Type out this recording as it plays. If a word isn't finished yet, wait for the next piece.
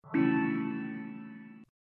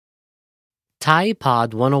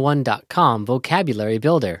ThaiPod101.com Vocabulary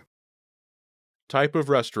Builder. Type of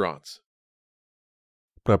restaurants.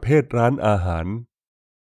 ประเภทร้านอาหาร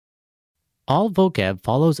All vocab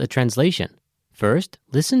follows a translation. First,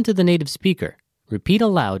 listen to the native speaker. Repeat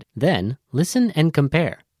aloud, then listen and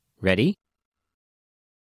compare. Ready?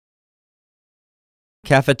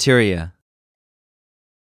 Cafeteria.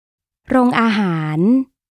 โรงอาหาร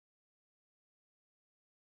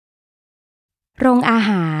โรงอา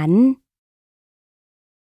หาร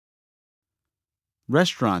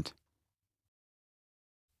Restaurant.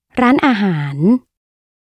 ร้านอาหาร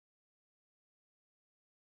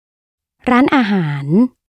ร้านอาหาร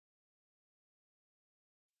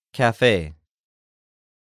Cafe.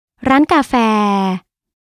 ร้านกาแฟ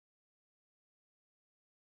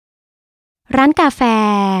ร้านกาแฟ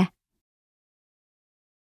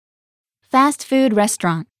Fast food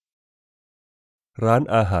restaurant. ร้าน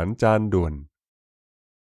อาหารจานด่วน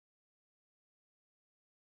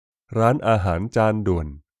ร้านอาหารจานด่วน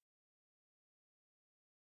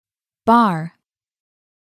Bar.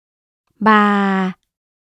 บาร์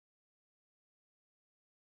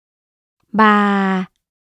บาร์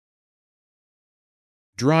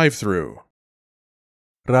Drive-through.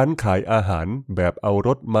 ร้านขายอาหารแบบเอาร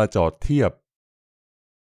ถมาจอดเทียบ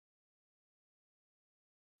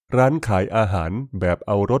ร้านขายอาหารแบบเ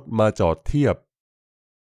อารถมาจอดเทียบ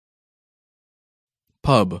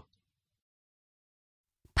Pub.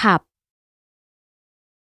 ผับ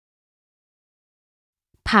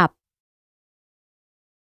ผับ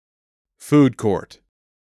Food court.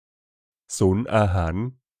 ศูนย์อาหาร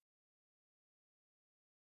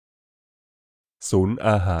ศูนย์อ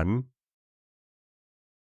าหาร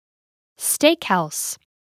Steakhouse.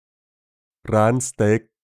 ร้านสเต็ก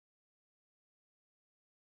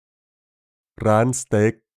ร้านสเต็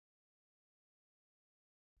ก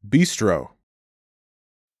Bistro.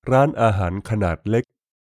 ร้านอาหารขนาดเล็ก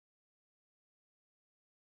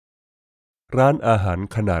ร้านอาหาร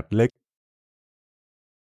ขนาดเล็ก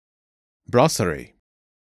Brasserie.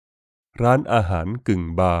 ร้านอาหารกึ่ง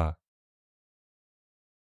บาร์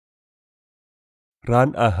ร้าน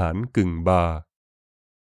อาหารกึ่งบาร์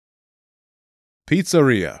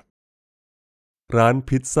Pizzeria. ร้าน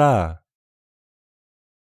พิซซ่า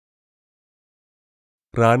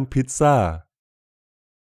ร้านพิซซ่า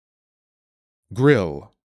Grill.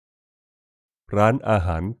 ร้านอาห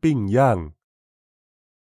ารปิ้งย่าง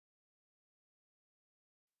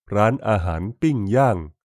ร้านอาหารปิ้งย่าง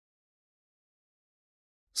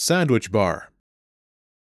Sandwich bar.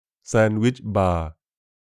 แซนด์วิชบาร์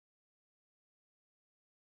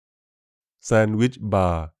แซนด์วิชบา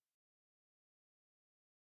ร์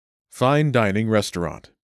Fine dining restaurant.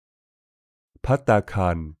 ภัตตาคา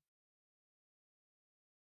ร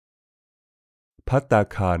ภัตตา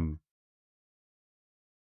คาร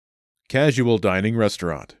Casual dining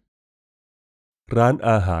restaurant. ร้าน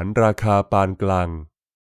อาหารราคาปานกลาง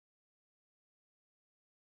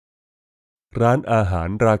ร้านอาหาร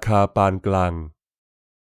ราคาปานกลาง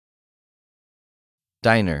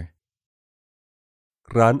Diner.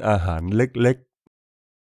 ร้านอาหารเล็ก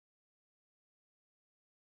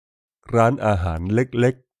ๆ ร้านอาหารเ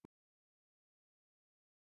ล็ก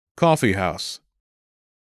Coffee house.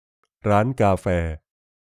 ๆ ร้านกาแฟ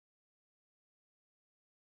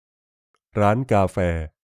ร้านกาแฟ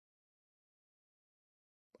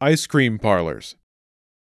Ice cream parlors.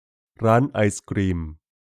 ร้านไอศกรีม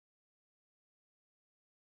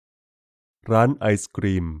ร้านไอศก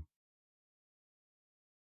รีม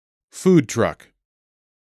Food truck.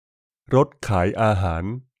 รถขายอาหาร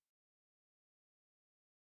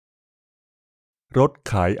รถ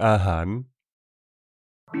ขายอาหาร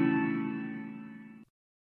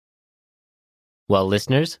Well,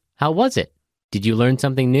 listeners, how was it? Did you learn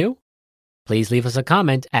something new? Please leave us a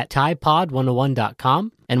comment at ThaiPod101.com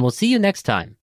and we'll see you next time.